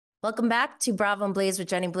Welcome back to Bravo and Blaze with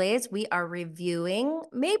Jenny Blaze. We are reviewing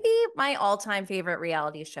maybe my all-time favorite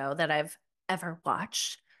reality show that I've ever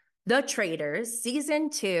watched, The Traitors,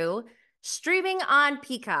 Season 2, streaming on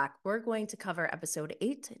Peacock. We're going to cover episode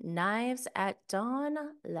 8, Knives at Dawn.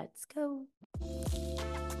 Let's go.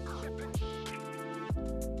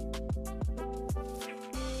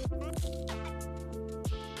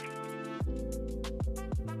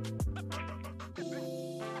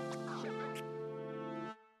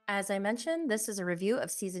 As I mentioned, this is a review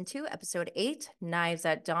of Season 2, Episode 8, Knives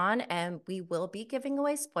at Dawn, and we will be giving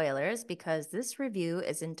away spoilers because this review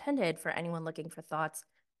is intended for anyone looking for thoughts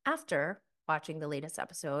after watching the latest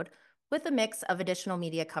episode, with a mix of additional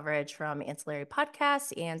media coverage from ancillary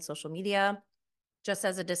podcasts and social media. Just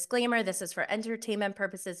as a disclaimer, this is for entertainment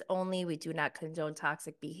purposes only. We do not condone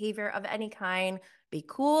toxic behavior of any kind. Be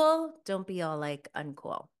cool, don't be all like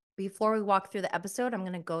uncool. Before we walk through the episode, I'm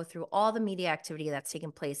going to go through all the media activity that's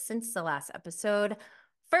taken place since the last episode.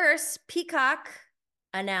 First, Peacock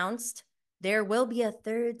announced there will be a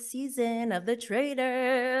third season of The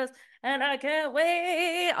Traitors, and I can't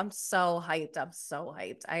wait. I'm so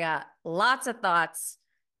hyped. I got lots of thoughts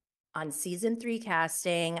on season 3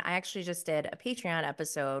 casting. I actually just did a Patreon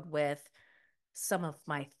episode with some of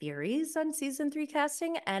my theories on season 3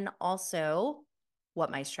 casting and also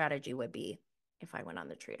what my strategy would be if I went on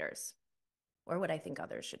The Traitors, or what I think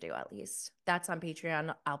others should do at least. That's on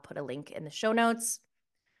Patreon. I'll put a link in the show notes.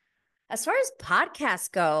 As far as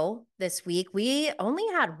podcasts go this week, we only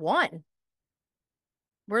had one.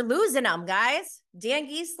 We're losing them, guys. Dan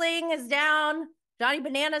Giesling is down. Johnny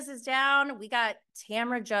Bananas is down. We got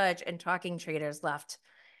Tamra Judge and Talking Traitors left.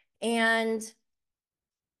 And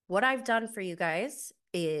what I've done for you guys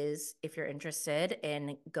is, if you're interested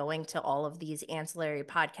in going to all of these ancillary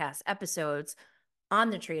podcast episodes on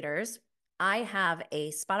The Traitors, I have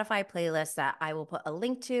a Spotify playlist that I will put a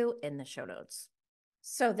link to in the show notes.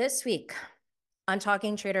 So this week on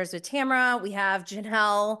Talking Traitors with Tamra, we have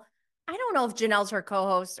Janelle. I don't know if Janelle's her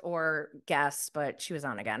co-host or guest, but she was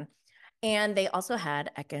on again. And they also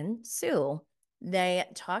had Ekin Sue. They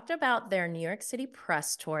talked about their New York City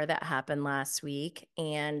press tour that happened last week,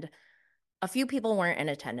 and a few people weren't in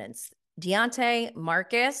attendance. Deontay,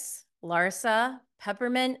 Marcus, Larsa,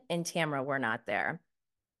 Peppermint, and Tamra were not there.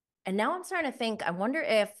 And now I'm starting to think, I wonder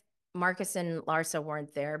if Marcus and Larsa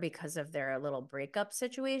weren't there because of their little breakup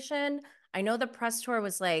situation. I know the press tour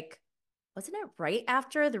was like, wasn't it right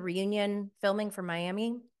after the reunion filming for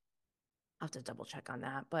Miami? I'll have to double check on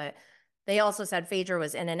that. But they also said Phaedra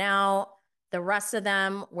was in and out. The rest of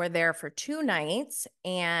them were there for 2 nights,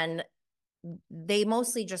 and they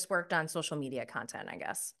mostly just worked on social media content, I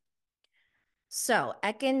guess. So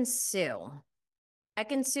Ekin Sue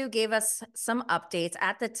gave us some updates.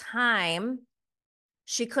 At the time,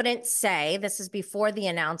 she couldn't say, this is before the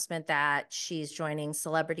announcement that she's joining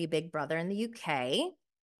Celebrity Big Brother in the UK.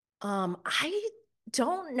 I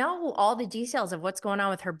don't know all the details of what's going on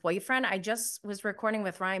with her boyfriend. I just was recording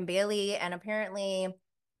with Ryan Bailey, and apparently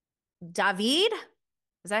David,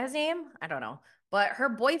 is that his name? I don't know. But her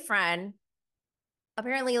boyfriend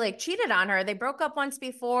apparently like cheated on her. They broke up once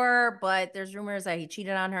before, but there's rumors that he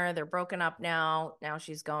cheated on her. They're broken up now. Now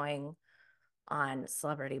she's going on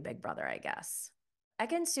Celebrity Big Brother, I guess.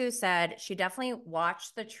 Ekin Sue said she definitely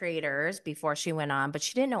watched The Traitors before she went on, but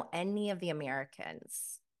she didn't know any of the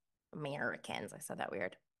Americans. I said that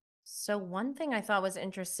weird. So one thing I thought was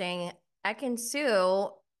interesting, Ekin Sue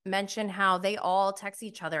mentioned how they all text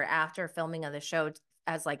each other after filming of the show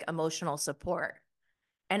as like emotional support.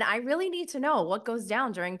 And I really need to know what goes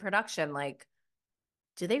down during production. Like,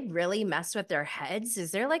 do they really mess with their heads?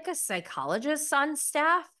 Is there like a psychologist on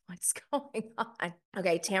staff? What's going on?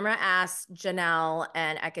 Okay, Tamra asked Janelle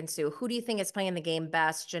and Ekin Sue, who do you think is playing the game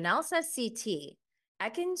best? Janelle says CT.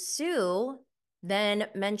 Ekin Sue then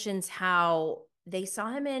mentions how they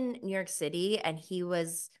saw him in New York City and he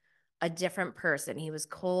was a different person. He was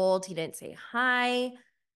cold. He didn't say hi.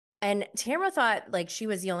 And Tamra thought like she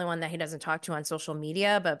was the only one that he doesn't talk to on social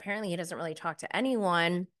media, but apparently he doesn't really talk to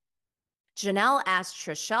anyone. Janelle asked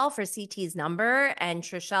Trishelle for CT's number, and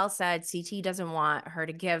Trishelle said CT doesn't want her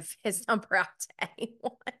to give his number out to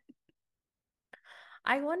anyone.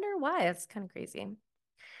 I wonder why. It's kind of crazy.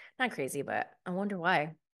 Not crazy, but I wonder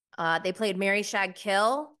why. They played Mary Shag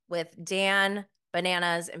Kill with Dan,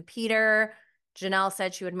 Bananas, and Peter. Janelle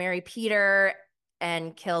said she would marry Peter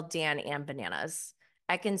and kill Dan and Bananas.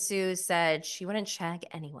 Ekin Sue said she wouldn't shag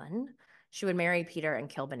anyone. She would marry Peter and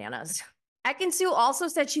kill Bananas. Ekin Sue also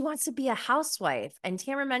said she wants to be a housewife. And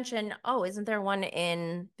Tamara mentioned, oh, isn't there one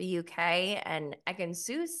in the UK? And Ekin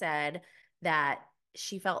Sue said that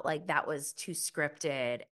she felt like that was too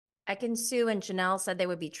scripted. Sue and Janelle said they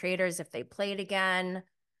would be traitors if they played again.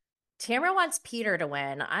 Tamara wants Peter to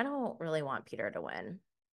win. I don't really want Peter to win.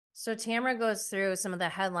 So Tamara goes through some of the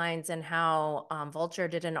headlines and how Vulture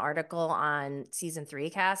did an article on season 3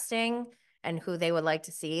 casting and who they would like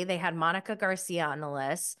to see. They had Monica Garcia on the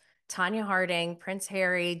list, Tanya Harding, Prince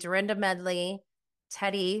Harry, Dorinda Medley,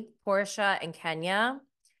 Teddy, Portia, and Kenya.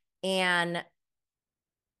 And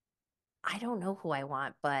I don't know who I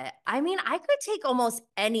want, but I mean, I could take almost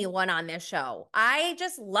anyone on this show. I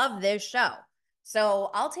just love this show. So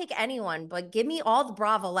I'll take anyone, but give me all the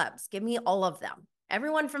Bravo Lebs. Give me all of them.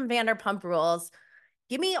 Everyone from Vanderpump Rules.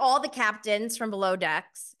 Give me all the captains from Below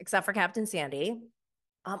Decks, except for Captain Sandy.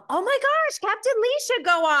 Oh my gosh, Captain Lee should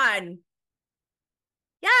go on.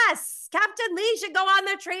 Yes, Captain Lee should go on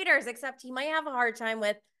the Traitors, except he might have a hard time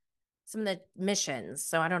with some of the missions.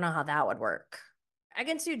 So I don't know how that would work.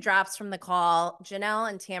 Sue drops from the call. Janelle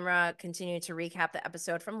and Tamara continue to recap the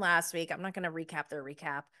episode from last week. I'm not going to recap their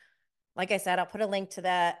recap. Like I said, I'll put a link to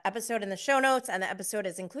the episode in the show notes, and the episode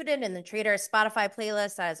is included in the Traitors Spotify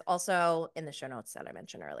playlist that is also in the show notes that I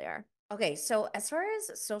mentioned earlier. Okay, so as far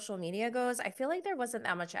as social media goes, I feel like there wasn't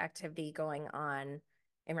that much activity going on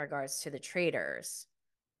in regards to the Traitors.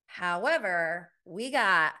 However, we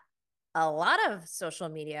got a lot of social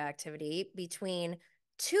media activity between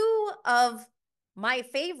two of my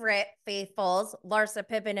favorite faithfuls, Larsa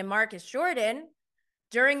Pippen and Marcus Jordan.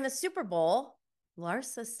 During the Super Bowl,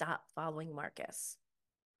 Larsa stopped following Marcus.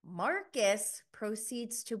 Marcus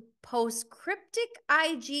proceeds to post cryptic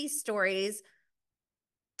IG stories,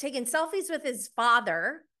 taking selfies with his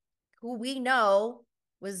father, who we know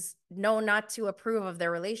was known not to approve of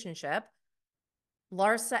their relationship.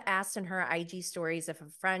 Larsa asked in her IG stories if a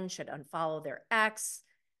friend should unfollow their ex.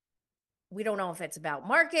 We don't know if it's about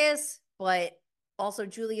Marcus, but also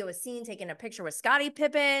Julia was seen taking a picture with Scottie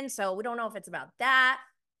Pippen. So we don't know if it's about that,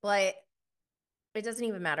 but it doesn't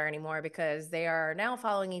even matter anymore because they are now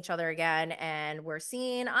following each other again. And we're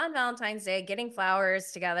seen on Valentine's Day getting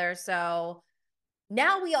flowers together. So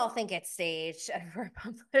now we all think it's staged for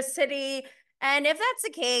publicity. And if that's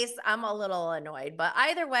the case, I'm a little annoyed. But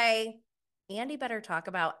either way, Andy better talk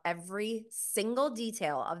about every single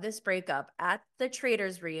detail of this breakup at the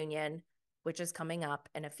Traitors reunion, which is coming up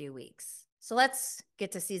in a few weeks. So let's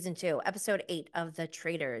get to season 2, episode 8 of The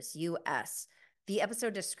Traitors US. The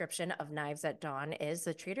episode description of Knives at Dawn is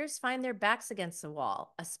the Traitors find their backs against the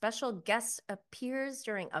wall. A special guest appears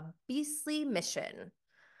during a beastly mission.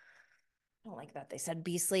 I don't like that they said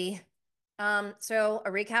beastly. So a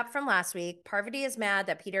recap from last week. Parvati is mad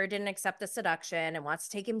that Peter didn't accept the seduction and wants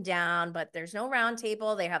to take him down, but there's no round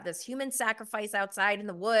table. They have this human sacrifice outside in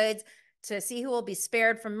the woods to see who will be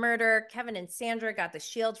spared from murder. Kevin and Sandra got the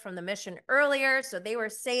shield from the mission earlier, so they were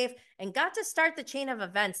safe and got to start the chain of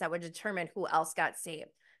events that would determine who else got saved.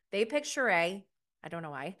 They picked Sheree, I don't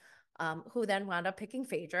know why, who then wound up picking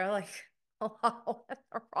Phaedra, like, oh,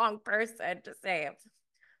 the wrong person to save.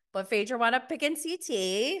 But Phaedra wound up picking CT.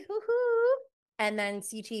 Woo-hoo. And then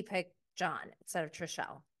CT picked John instead of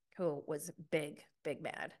Trishelle, who was big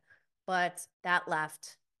mad. But that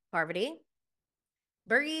left Parvati,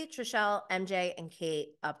 Bergie, Trishelle, MJ, and Kate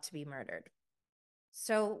up to be murdered.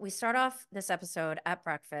 So we start off this episode at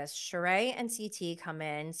breakfast. Sheree and CT come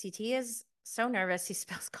in. CT is so nervous. He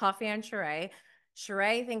spills coffee on Sheree.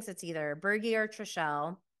 Sheree thinks it's either Bergie or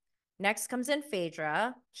Trishelle. Next comes in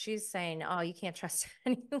Phaedra. She's saying, oh, you can't trust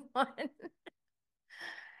anyone.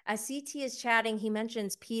 As CT is chatting, he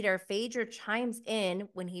mentions Peter. Phaedra chimes in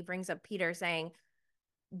when he brings up Peter, saying,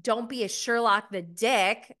 don't be a Sherlock the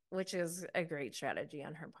dick, which is a great strategy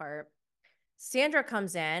on her part. Sandra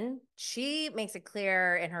comes in. She makes it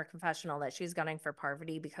clear in her confessional that she's gunning for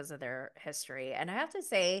Parvati because of their history. And I have to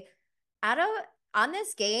say, on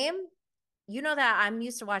this game, you know that I'm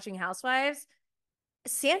used to watching Housewives.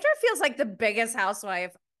 Sandra feels like the biggest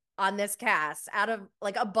housewife on this cast out of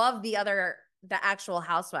like above the actual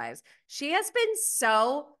housewives. She has been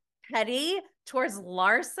so petty towards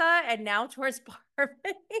Larsa and now towards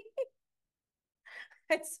Parvati.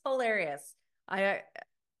 It's hilarious.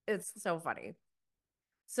 It's so funny.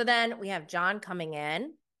 So then we have John coming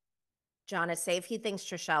in. John is safe. He thinks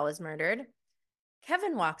Trishelle was murdered.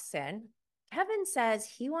 Kevin walks in. Kevin says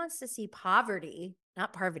he wants to see Poverty,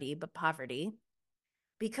 not Parvati, but Poverty.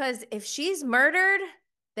 Because if she's murdered,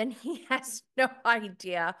 then he has no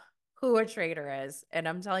idea who a traitor is. And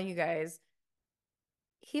I'm telling you guys,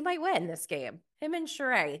 he might win this game. Him and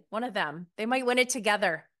Sheree, one of them. They might win it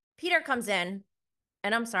together. Peter comes in,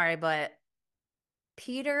 and I'm sorry, but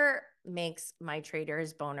Peter makes my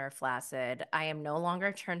Traitors boner flaccid. I am no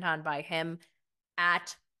longer turned on by him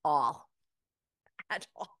at all. At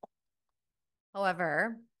all.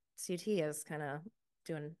 However, CT is kind of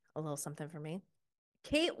doing a little something for me.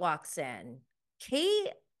 Kate walks in. Kate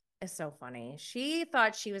is so funny. She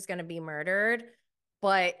thought she was going to be murdered,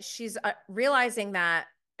 but she's realizing that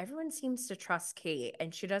everyone seems to trust Kate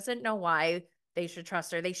and she doesn't know why they should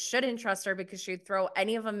trust her. They shouldn't trust her because she'd throw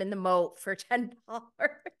any of them in the moat for $10.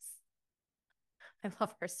 I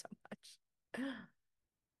love her so much.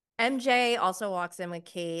 MJ also walks in with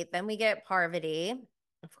Kate. Then we get Parvati,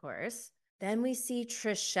 of course. Then we see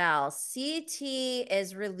Trishelle. CT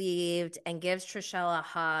is relieved and gives Trishelle a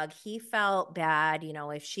hug. He felt bad,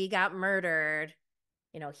 if she got murdered,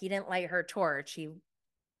 he didn't light her torch. He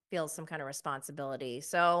feels some kind of responsibility.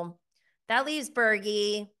 So that leaves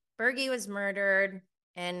Bergie. Bergie was murdered.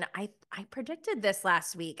 And I predicted this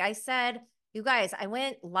last week. I said, you guys, I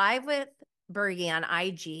went live with Bergie on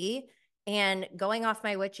IG, and going off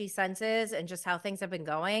my witchy senses and just how things have been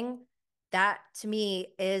going, that to me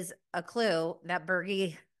is a clue that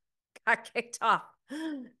Bergie got kicked off,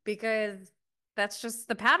 because that's just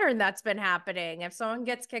the pattern that's been happening. If someone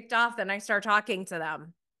gets kicked off, then I start talking to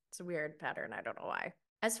them. It's a weird pattern. I don't know why.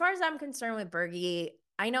 As far as I'm concerned with Bergie,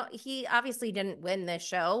 I know he obviously didn't win this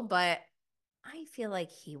show, but I feel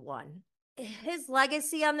like he won. His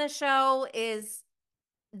legacy on this show is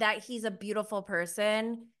that he's a beautiful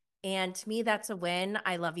person. And to me, that's a win.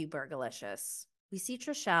 I love you, Bergalicious. We see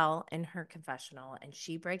Trishelle in her confessional, and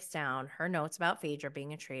she breaks down her notes about Phaedra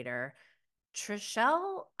being a traitor.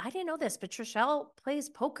 Trishelle, I didn't know this, but Trishelle plays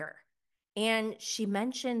poker. And she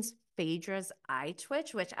mentions Phaedra's eye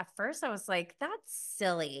twitch, which at first I was like, that's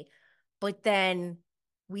silly. But then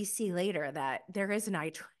we see later that there is an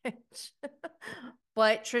eye twitch.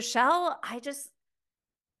 But Trishelle,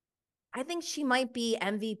 I think she might be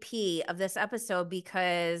MVP of this episode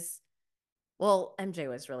because, well, MJ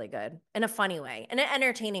was really good in a funny way, in an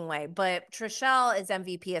entertaining way. But Trishelle is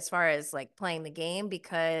MVP as far as like playing the game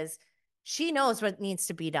because she knows what needs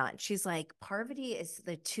to be done. She's like, Parvati is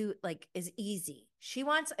is easy. She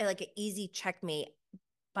wants like an easy checkmate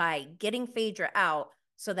by getting Phaedra out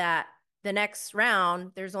so that the next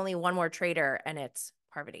round, there's only one more traitor and it's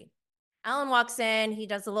Parvati. Alan walks in. He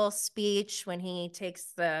does a little speech when he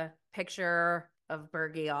takes the picture of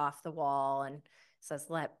Bergie off the wall and says,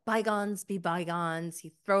 let bygones be bygones.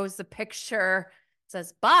 He throws the picture,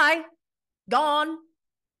 says, bye, gone.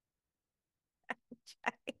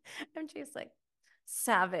 MJ's like,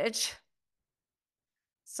 savage.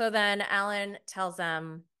 So then Alan tells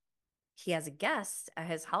them he has a guest at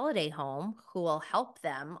his holiday home who will help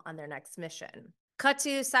them on their next mission. Cut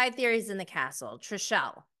to side theories in the castle.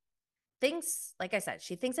 Trishelle thinks, like I said,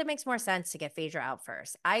 she thinks it makes more sense to get Phaedra out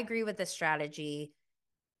first. I agree with this strategy.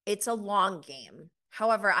 It's a long game.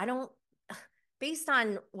 However, based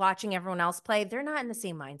on watching everyone else play, they're not in the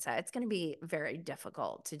same mindset. It's going to be very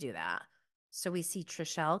difficult to do that. So we see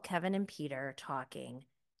Trishelle, Kevin, and Peter talking.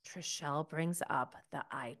 Trishelle brings up the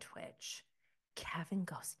eye twitch. Kevin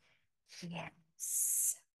goes,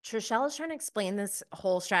 yes. Trishelle is trying to explain this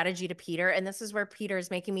whole strategy to Peter, and this is where Peter is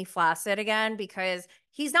making me flaccid again because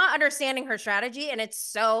he's not understanding her strategy, and it's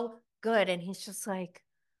so good. And he's just like,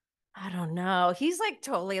 I don't know. He's like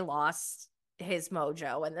totally lost his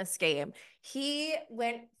mojo in this game. He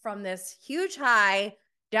went from this huge high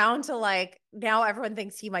down to like, now everyone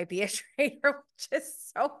thinks he might be a traitor, which is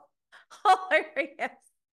so hilarious.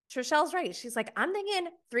 Trishelle's right. She's like, I'm thinking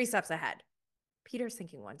 3 steps ahead. Peter's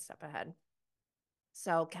thinking 1 step ahead.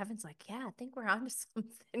 So Kevin's like, yeah, I think we're onto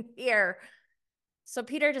something here. So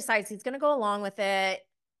Peter decides he's going to go along with it,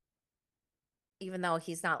 even though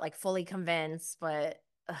he's not like fully convinced, but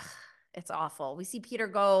it's awful. We see Peter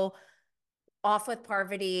go off with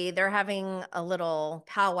Parvati. They're having a little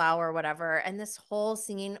powwow or whatever. And this whole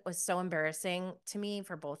scene was so embarrassing to me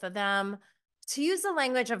for both of them. To use the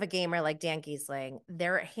language of a gamer like Dan Giesling,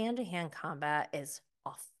 their hand-to-hand combat is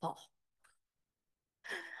awful.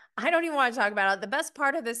 I don't even want to talk about it. The best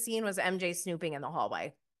part of this scene was MJ snooping in the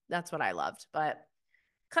hallway. That's what I loved. But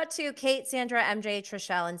cut to Kate, Sandra, MJ,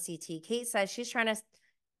 Trishelle, and CT. Kate says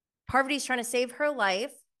Parvati's trying to save her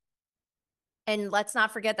life. And let's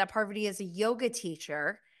not forget that Parvati is a yoga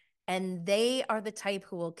teacher, and they are the type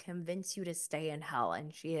who will convince you to stay in hell.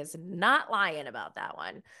 And she is not lying about that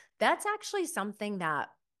one. That's actually something that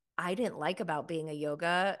I didn't like about being a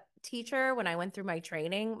yoga teacher when I went through my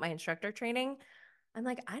training, my instructor training. I'm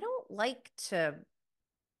like, I don't like to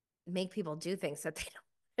make people do things that they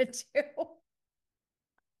don't want to do.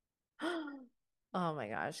 Oh my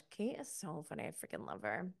gosh. Kate is so funny. I freaking love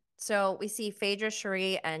her. So we see Phaedra,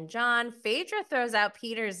 Cherie, and John. Phaedra throws out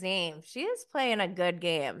Peter's name. She is playing a good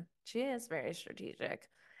game. She is very strategic.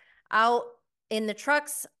 Out in the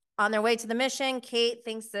trucks, On their way to the mission, Kate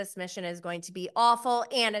thinks this mission is going to be awful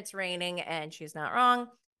and it's raining, and she's not wrong.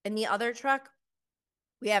 In the other truck,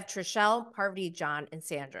 we have Trishelle, Parvati, John, and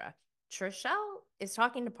Sandra. Trishelle is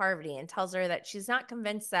talking to Parvati and tells her that she's not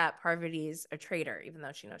convinced that Parvati's a traitor, even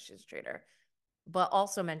though she knows she's a traitor, but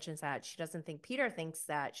also mentions that she doesn't think Peter thinks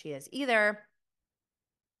that she is either.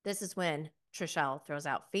 This is when Trishelle throws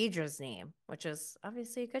out Phaedra's name, which is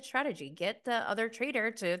obviously a good strategy. Get the other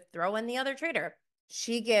traitor to throw in the other traitor.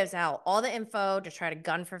 She gives out all the info to try to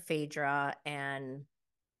gun for Phaedra, and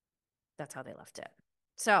that's how they left it.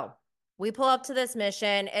 So we pull up to this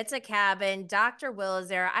mission. It's a cabin. Dr. Will is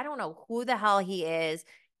there. I don't know who the hell he is.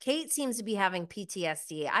 Kate seems to be having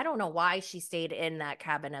PTSD. I don't know why she stayed in that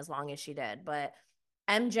cabin as long as she did, but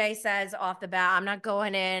MJ says off the bat, I'm not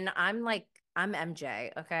going in. I'm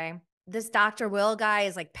MJ, okay? This Dr. Will guy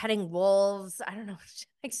is like petting wolves. I don't know. It's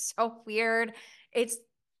like so weird. It's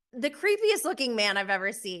the creepiest looking man I've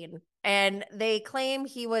ever seen. And they claim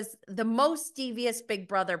he was the most devious Big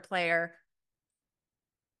Brother player.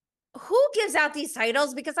 Who gives out these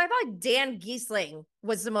titles? Because I thought Dan Giesling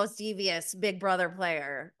was the most devious Big Brother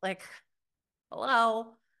player. Like,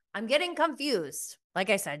 hello? I'm getting confused. Like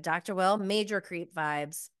I said, Dr. Will, major creep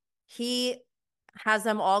vibes. He has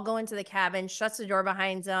them all go into the cabin, shuts the door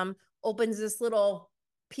behind them, opens this little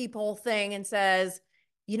peephole thing and says,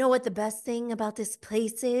 you know what the best thing about this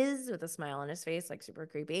place is? With a smile on his face, like super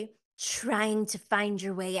creepy. Trying to find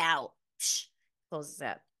your way out. Psh, closes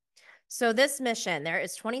it. So this mission, there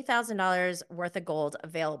is $20,000 worth of gold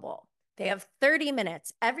available. They have 30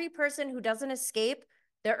 minutes. Every person who doesn't escape,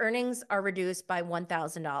 their earnings are reduced by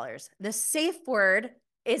 $1,000. The safe word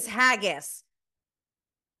is haggis.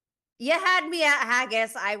 You had me at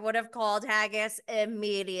haggis. I would have called haggis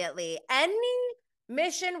immediately. Any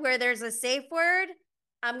mission where there's a safe word,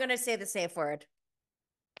 I'm going to say the safe word.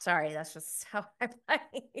 Sorry, that's just how I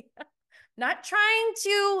play. Not trying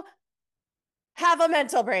to have a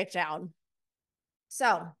mental breakdown.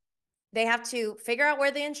 So they have to figure out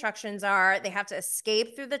where the instructions are. They have to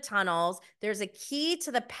escape through the tunnels. There's a key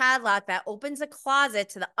to the padlock that opens a closet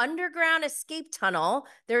to the underground escape tunnel.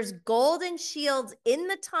 There's golden shields in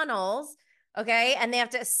the tunnels. Okay. And they have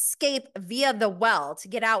to escape via the well to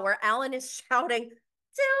get out, where Alan is shouting, 2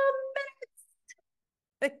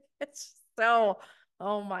 minutes. It's so,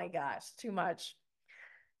 oh my gosh, too much.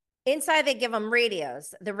 Inside, they give them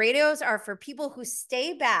radios. The radios are for people who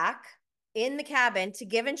stay back in the cabin to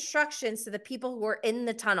give instructions to the people who are in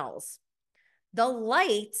the tunnels. The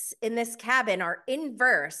lights in this cabin are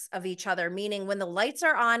inverse of each other, meaning when the lights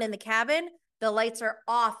are on in the cabin, the lights are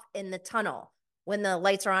off in the tunnel. When the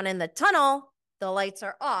lights are on in the tunnel, the lights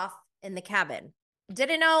are off in the cabin.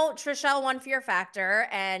 Didn't know Trishelle won Fear Factor,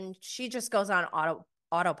 and she just goes on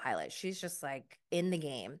autopilot. She's just like in the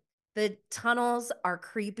game. The tunnels are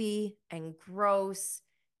creepy and gross.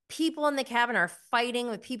 People in the cabin are fighting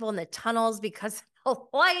with people in the tunnels because of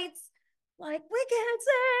the lights. Like, we can't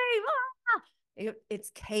save. Ah!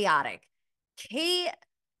 It's chaotic. Kate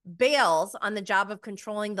bails on the job of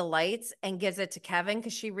controlling the lights and gives it to Kevin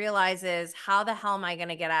because she realizes, how the hell am I going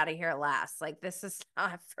to get out of here last? Like, this is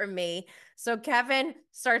not for me. So Kevin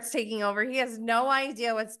starts taking over. He has no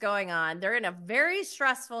idea what's going on. They're in a very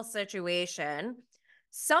stressful situation.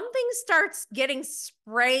 Something starts getting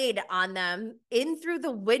sprayed on them in through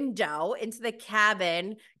the window into the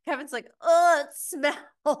cabin. Kevin's like, oh, it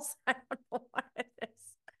smells. I don't know what it is.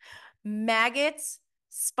 Maggots,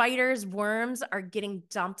 spiders, worms are getting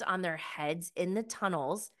dumped on their heads in the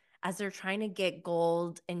tunnels as they're trying to get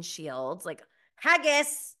gold and shields. Like,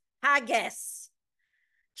 haggis, haggis.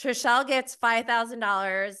 Trishelle gets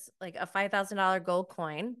 $5,000, like a $5,000 gold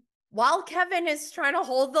coin, while Kevin is trying to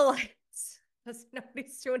hold the lights. Doesn't know what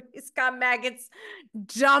he's doing. He's got maggots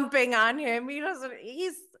jumping on him.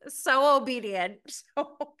 He's so obedient.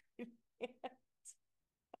 So obedient.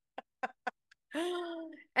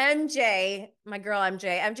 MJ, my girl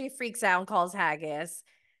MJ freaks out and calls haggis.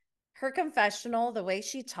 Her confessional, the way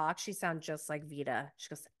she talks, she sounds just like Vita. She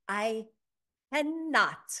goes, I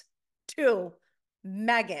cannot do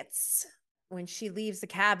maggots. When she leaves the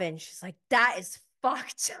cabin, she's like, that is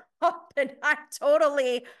fucked up. And I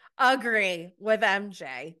totally agree with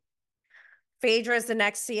MJ. Phaedra's the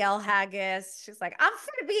next CL haggis. She's like, I'm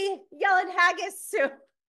gonna be yelling haggis soon.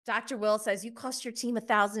 Dr. Will says, you cost your team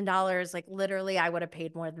 $1,000. Like, literally, I would have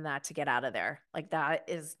paid more than that to get out of there. Like, that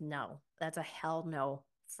is no. That's a hell no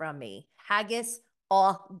from me. Haggis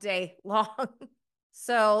all day long.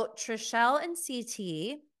 So Trishelle and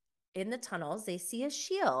CT in the tunnels, they see a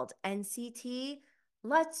shield, and CT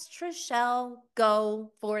lets Trishelle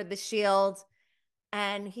go for the shield.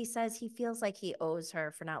 And he says he feels like he owes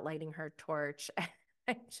her for not lighting her torch.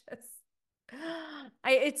 I just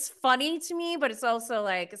it's funny to me, but it's also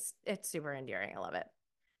like it's super endearing. I love it.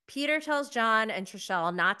 Peter tells John and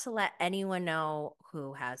Trishelle not to let anyone know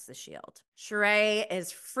who has the shield. Sheree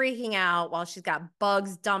is freaking out while she's got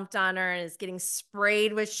bugs dumped on her and is getting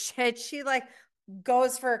sprayed with shit. She like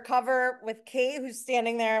goes for a cover with Kate, who's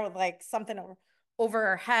standing there with like something over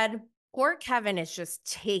her head. Poor Kevin is just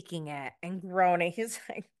taking it and groaning. He's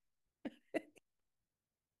like,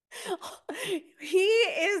 he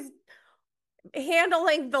is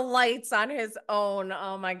handling the lights on his own.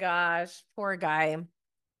 Oh my gosh, poor guy.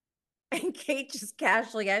 And Kate just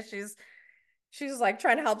casually, as she's like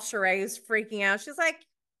trying to help Sheree, who's freaking out. She's like,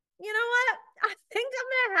 you know what? I think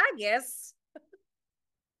I'm gonna haggis.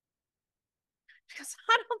 Because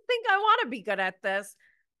I don't think I want to be good at this.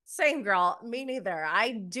 Same girl, me neither.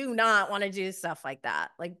 I do not want to do stuff like that.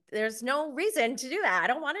 Like, there's no reason to do that. I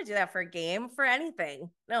don't want to do that for a game, for anything.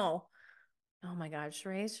 No. Oh my God,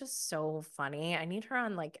 Sheree is just so funny. I need her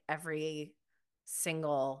on like every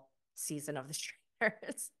single season of the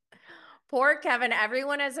Traitors. Poor Kevin,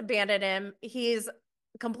 everyone has abandoned him. He's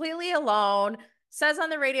completely alone. Says on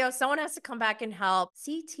the radio, someone has to come back and help.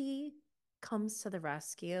 CT comes to the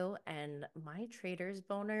rescue, and my Traitors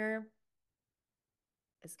boner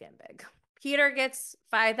is getting big. Peter gets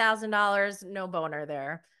 $5,000, no boner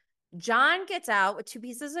there. John gets out with 2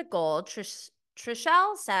 pieces of gold.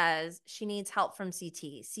 Trishelle says she needs help from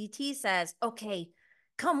CT. CT says, okay,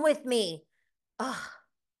 come with me. Ugh,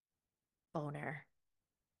 boner.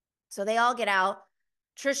 So they all get out.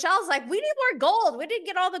 Trishelle's like, we need more gold. We didn't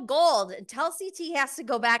get all the gold. And tell CT he has to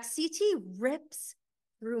go back. CT rips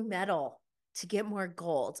through metal to get more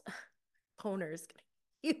gold. Boner's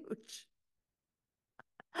getting huge.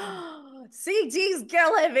 CT's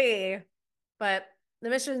killing me. But the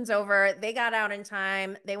mission's over. They got out in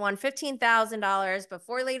time. They won $15,000, but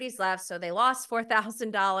 4 ladies left, so they lost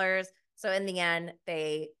 $4,000. So in the end,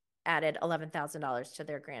 they added $11,000 to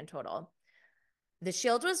their grand total. The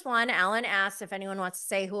shield was won. Alan asked if anyone wants to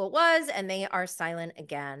say who it was, and they are silent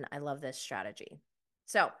again. I love this strategy.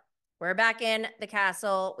 So we're back in the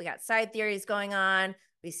castle. We got side theories going on.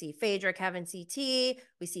 We see Phaedra, Kevin, CT.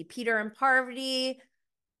 We see Peter and Parvati.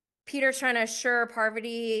 Peter's trying to assure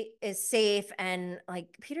Parvati is safe, and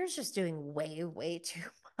like Peter's just doing way, way too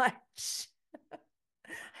much.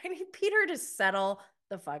 I need Peter to settle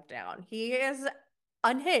the fuck down. He is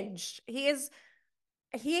unhinged. He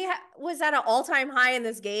was at an all-time high in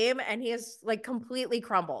this game, and he is like completely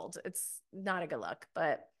crumbled. It's not a good look,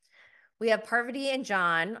 but we have Parvati and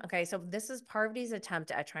John. Okay, so this is Parvati's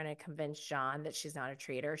attempt at trying to convince John that she's not a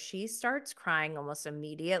traitor. She starts crying almost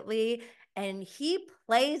immediately, and he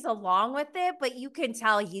plays along with it, but you can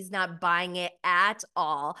tell he's not buying it at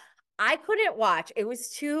all. I couldn't watch. It was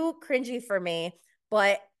too cringy for me,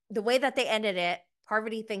 but the way that they ended it,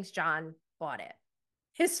 Parvati thinks John bought it.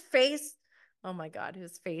 His face, oh my God,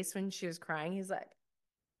 his face when she was crying, he's like,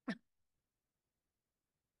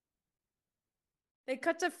 they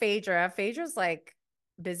cut to Phaedra. Phaedra's like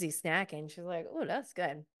busy snacking. She's like, oh, that's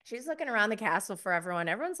good. She's looking around the castle for everyone.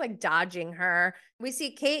 Everyone's like dodging her. We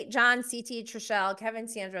see Kate, John, CT, Trishelle, Kevin,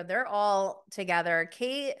 Sandra. They're all together.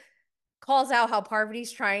 Kate calls out how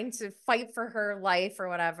Parvati's trying to fight for her life or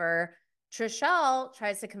whatever. Trishelle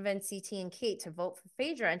tries to convince CT and Kate to vote for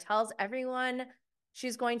Phaedra and tells everyone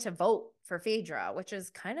she's going to vote for Phaedra, which is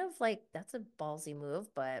kind of like, that's a ballsy move,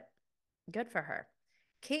 but good for her.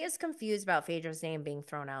 Kate is confused about Phaedra's name being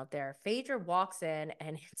thrown out there. Phaedra walks in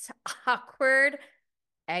and it's awkward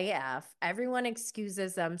AF. Everyone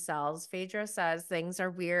excuses themselves. Phaedra says things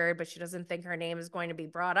are weird, but she doesn't think her name is going to be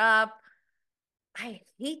brought up. I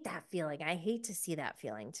hate that feeling. I hate to see that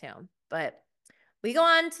feeling too. But we go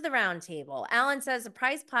on to the round table. Alan says the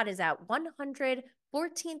prize pot is at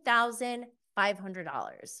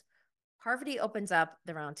 $114,500. Parvati opens up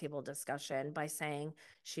the roundtable discussion by saying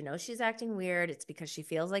she knows she's acting weird. It's because she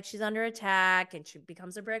feels like she's under attack and she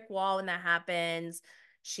becomes a brick wall when that happens.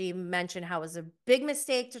 She mentioned how it was a big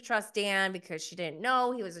mistake to trust Dan because she didn't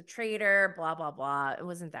know he was a traitor, blah, blah, blah. It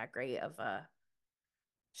wasn't that great of a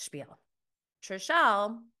spiel.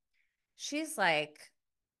 Trishelle, she's like,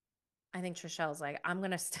 I think Trishelle's like, I'm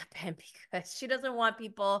going to step in because she doesn't want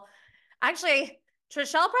people. Actually,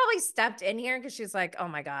 Trishelle probably stepped in here because she's like, oh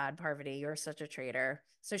my God, Parvati, you're such a traitor.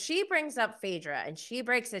 So she brings up Phaedra and she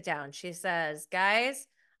breaks it down. She says, guys,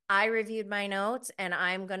 I reviewed my notes and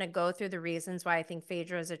I'm going to go through the reasons why I think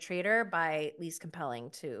Phaedra is a traitor by least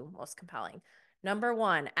compelling to most compelling. Number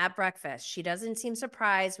one, at breakfast, she doesn't seem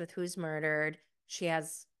surprised with who's murdered. She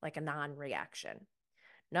has like a non-reaction.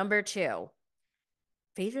 Number two,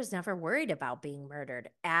 Phaedra's never worried about being murdered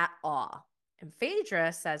at all. And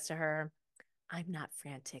Phaedra says to her, I'm not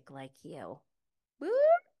frantic like you. Woo!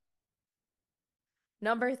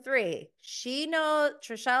 Number 3, she knows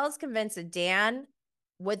Trishelle's convinced that Dan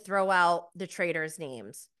would throw out the traitors'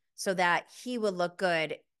 names so that he would look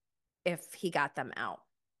good if he got them out.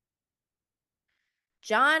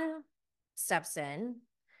 John steps in.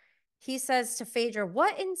 He says to Phaedra,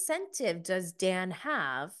 what incentive does Dan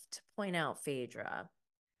have to point out Phaedra?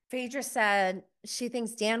 Phaedra said she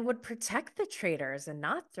thinks Dan would protect the traitors and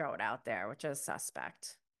not throw it out there, which is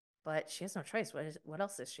suspect. But she has no choice. What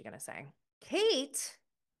else is she going to say? Kate,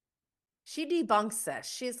 she debunks this.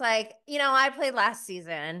 She's like, I played last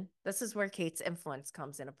season. This is where Kate's influence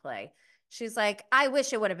comes into play. She's like, I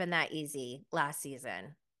wish it would have been that easy last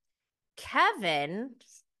season. Kevin's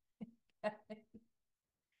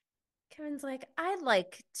like, I'd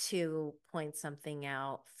like to point something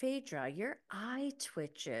out. Phaedra, your eye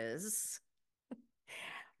twitches.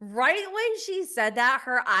 Right when she said that,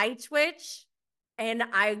 her eye twitch, and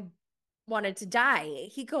I wanted to die.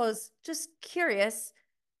 He goes, just curious,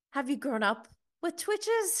 have you grown up with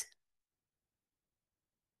twitches?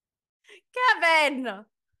 Kevin!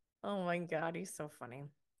 Oh my God, he's so funny.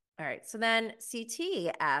 All right, so then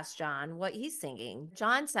CT asks John what he's thinking.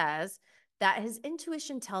 John says that his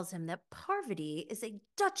intuition tells him that Parvati is a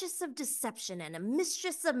duchess of deception and a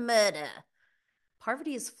mistress of murder.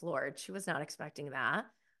 Parvati is floored. She was not expecting that.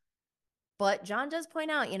 But John does point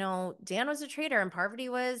out, Dan was a traitor and Parvati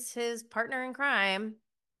was his partner in crime.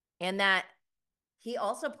 And that he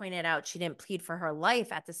also pointed out she didn't plead for her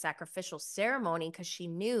life at the sacrificial ceremony because she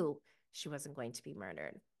knew she wasn't going to be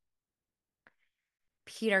murdered.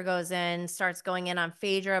 Peter goes in, starts going in on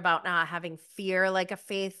Phaedra about not having fear like a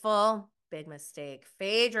faithful. Big mistake.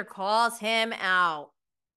 Phaedra calls him out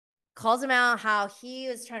how he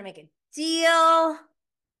was trying to make a deal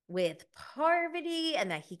with Parvati and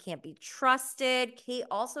that he can't be trusted. Kate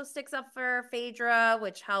also sticks up for Phaedra,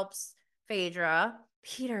 which helps Phaedra.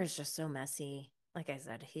 Peter is just so messy. Like I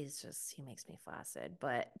said, he makes me flaccid.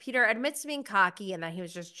 But Peter admits to being cocky and that he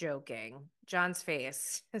was just joking. John's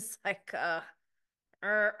face is like,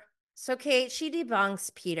 So Kate, she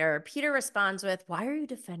debunks Peter. Peter responds with, why are you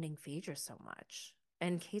defending Phaedra so much?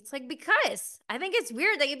 And Kate's like, because I think it's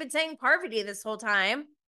weird that you've been saying Parvati this whole time.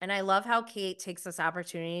 And I love how Kate takes this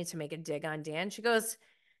opportunity to make a dig on Dan. She goes,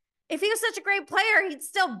 if he was such a great player, he'd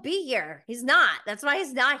still be here. He's not. That's why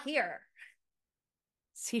he's not here.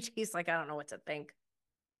 CT's like, I don't know what to think.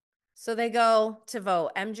 So they go to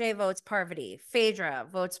vote. MJ votes Parvati. Phaedra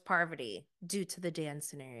votes Parvati due to the Dan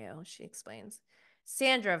scenario, she explains.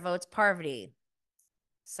 Sandra votes Parvati.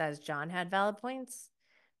 Says John had valid points.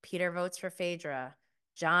 Peter votes for Phaedra.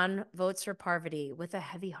 John votes for Parvati with a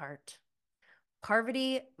heavy heart.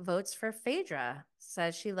 Parvati votes for Phaedra.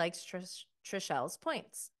 Says she likes Trishelle's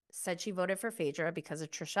points. Said she voted for Phaedra because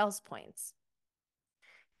of Trishelle's points.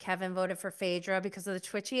 Kevin voted for Phaedra because of the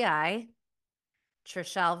twitchy eye.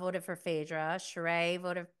 Trishelle voted for Phaedra. Sheree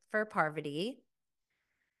voted for Parvati.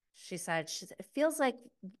 She said it feels like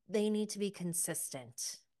they need to be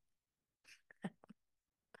consistent.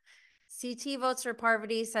 CT votes for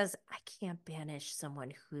Parvati, says, I can't banish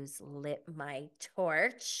someone who's lit my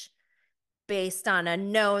torch based on a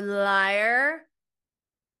known liar.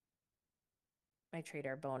 My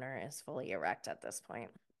traitor boner is fully erect at this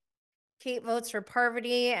point. Kate votes for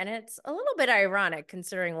Parvati, and it's a little bit ironic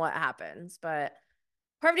considering what happens, but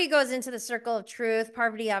Parvati goes into the circle of truth.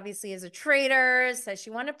 Parvati obviously is a traitor, says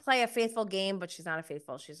she wanted to play a faithful game, but she's not a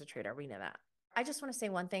faithful. She's a traitor. We know that. I just want to say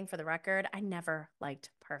one thing for the record. I never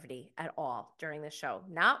liked Parvati at all during the show.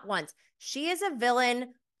 Not once. She is a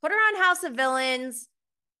villain. Put her on House of Villains.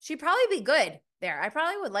 She'd probably be good there. I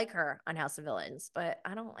probably would like her on House of Villains, but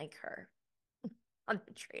I don't like her on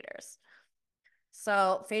the Traitors.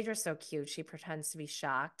 So Phaedra's so cute. She pretends to be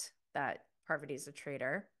shocked that Parvati's a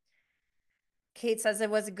traitor. Kate says it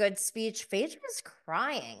was a good speech. Phaedra's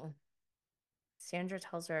crying. Sandra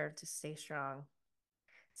tells her to stay strong.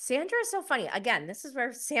 Sandra is so funny. Again, this is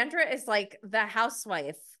where Sandra is like the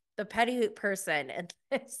housewife, the petty person in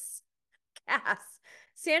this cast.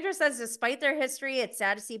 Sandra says, despite their history, it's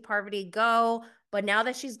sad to see Parvati go, but now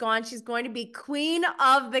that she's gone, she's going to be queen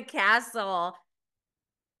of the castle.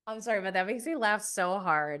 I'm sorry, but that makes me laugh so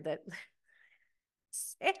hard that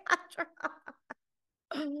Sandra.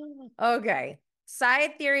 Okay.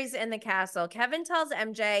 Side theories in the castle. Kevin tells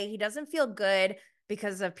MJ he doesn't feel good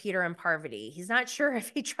because of Peter and Parvati. He's not sure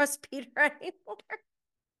if he trusts Peter anymore.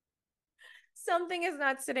 Something is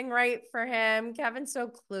not sitting right for him. Kevin's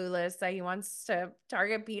so clueless that he wants to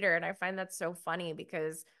target Peter. And I find that so funny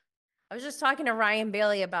because I was just talking to Ryan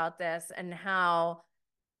Bailey about this and how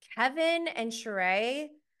Kevin and Sheree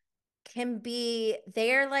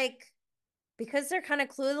they're like because they're kind of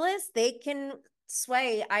clueless, they can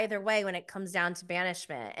sway either way when it comes down to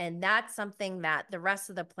banishment. And that's something that the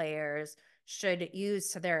rest of the players should use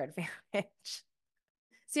to their advantage.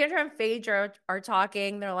 Sandra and Phaedra are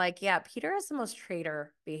talking. They're like, yeah, Peter has the most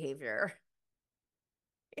traitor behavior.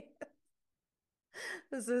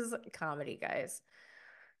 This is comedy, guys.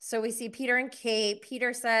 So we see Peter and Kate.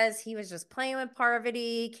 Peter says he was just playing with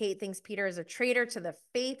Parvati. Kate thinks Peter is a traitor to the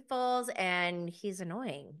faithfuls, and he's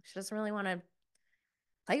annoying. She doesn't really want to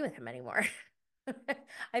play with him anymore.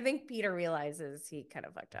 I think Peter realizes he kind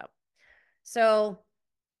of fucked up. So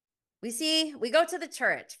we go to the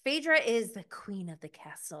turret. Phaedra is the queen of the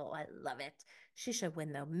castle. I love it. She should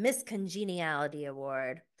win the Miss Congeniality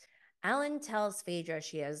Award. Alan tells Phaedra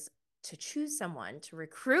she has to choose someone to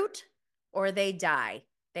recruit or they die.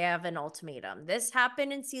 They have an ultimatum. This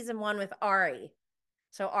happened in season 1 with Ari.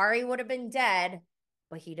 So Ari would have been dead,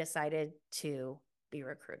 but he decided to be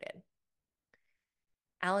recruited.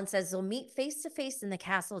 Alan says they'll meet face to face in the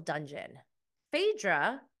castle dungeon.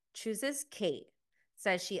 Phaedra chooses Kate,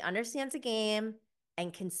 says she understands the game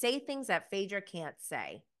and can say things that Phaedra can't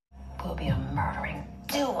say. We'll be a murdering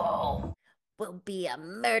duo. We'll be a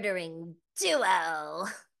murdering duo.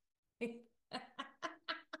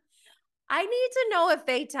 I need to know if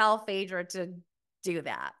they tell Phaedra to do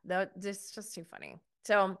that. This is just too funny.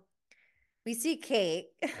 So we see Kate.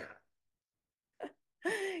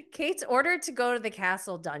 Kate's ordered to go to the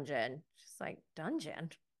castle dungeon. She's like,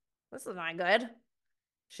 dungeon? This is not good.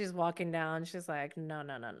 She's walking down. She's like, no.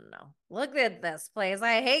 Look at this place.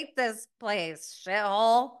 I hate this place.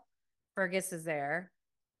 Shithole. Fergus is there.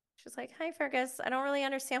 She's like, hi, Fergus. I don't really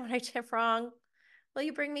understand what I did wrong. Will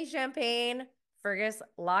you bring me champagne? Fergus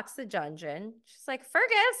locks the dungeon. She's like,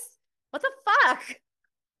 Fergus, what the fuck?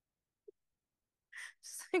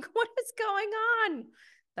 She's like, what is going on?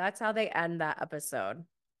 That's how they end that episode.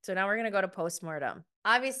 So now we're going to go to postmortem.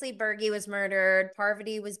 Obviously, Bergie was murdered.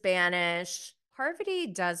 Parvati was banished. Parvati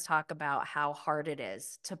does talk about how hard it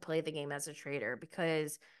is to play the game as a traitor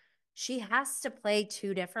because she has to play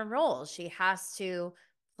 2 different roles. She has to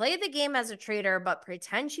play the game as a traitor, but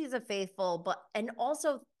pretend she's a faithful, and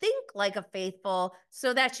also think like a faithful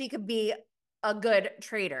so that she could be a good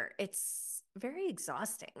traitor. It's very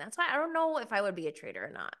exhausting. That's why I don't know if I would be a traitor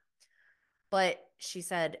or not. But she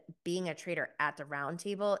said being a traitor at the round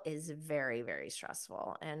table is very, very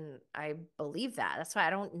stressful. And I believe that. That's why I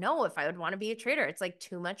don't know if I would want to be a traitor. It's like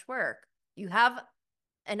too much work. You have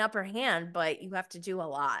an upper hand, but you have to do a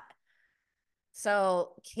lot.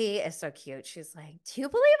 So Kate is so cute. She's like, do you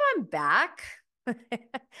believe I'm back?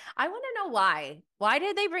 I want to know why. Why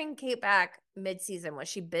did they bring Kate back mid-season? Was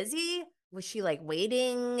she busy? Was she like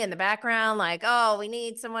waiting in the background? Like, oh, we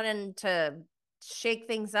need someone to shake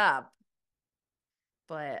things up.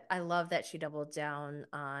 But I love that she doubled down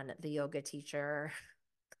on the yoga teacher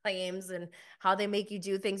claims and how they make you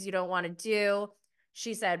do things you don't want to do.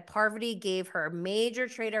 She said Parvati gave her major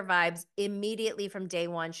traitor vibes immediately from day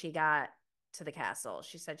 1 she got to the castle.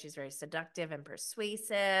 She said she's very seductive and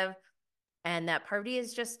persuasive and that Parvati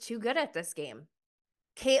is just too good at this game.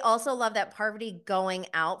 Kate also loved that Parvati going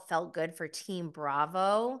out felt good for Team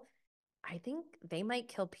Bravo. I think they might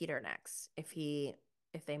kill Peter next if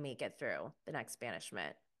they make it through the next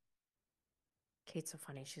banishment. Kate's so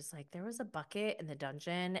funny. She's like, there was a bucket in the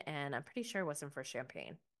dungeon and I'm pretty sure it wasn't for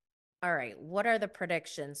champagne. All right, what are the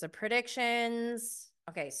predictions? The predictions,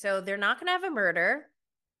 okay, so they're not going to have a murder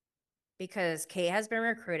because Kate has been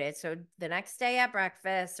recruited. So the next day at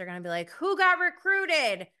breakfast, they're going to be like, who got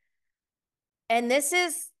recruited? And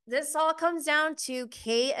this all comes down to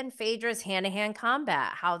Kate and Phaedra's hand-to-hand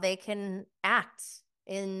combat, how they can act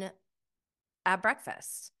at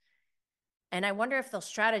breakfast. And I wonder if they'll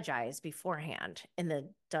strategize beforehand in the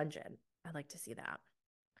dungeon. I'd like to see that.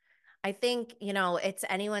 I think, it's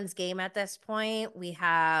anyone's game at this point. We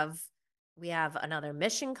have another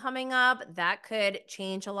mission coming up that could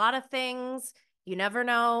change a lot of things. You never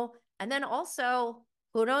know. And then also,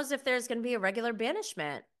 who knows if there's going to be a regular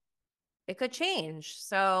banishment? It could change.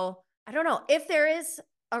 So I don't know. If there is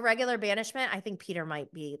a regular banishment, I think Peter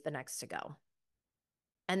might be the next to go.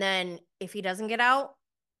 And then if he doesn't get out,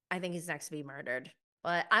 I think he's next to be murdered.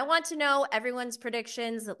 But I want to know everyone's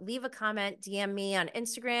predictions. Leave a comment, DM me on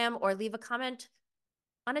Instagram, or leave a comment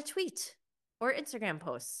on a tweet or Instagram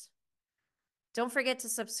posts. Don't forget to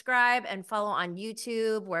subscribe and follow on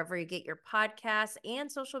YouTube, wherever you get your podcasts and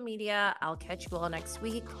social media. I'll catch you all next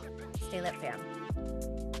week. Stay lit, fam.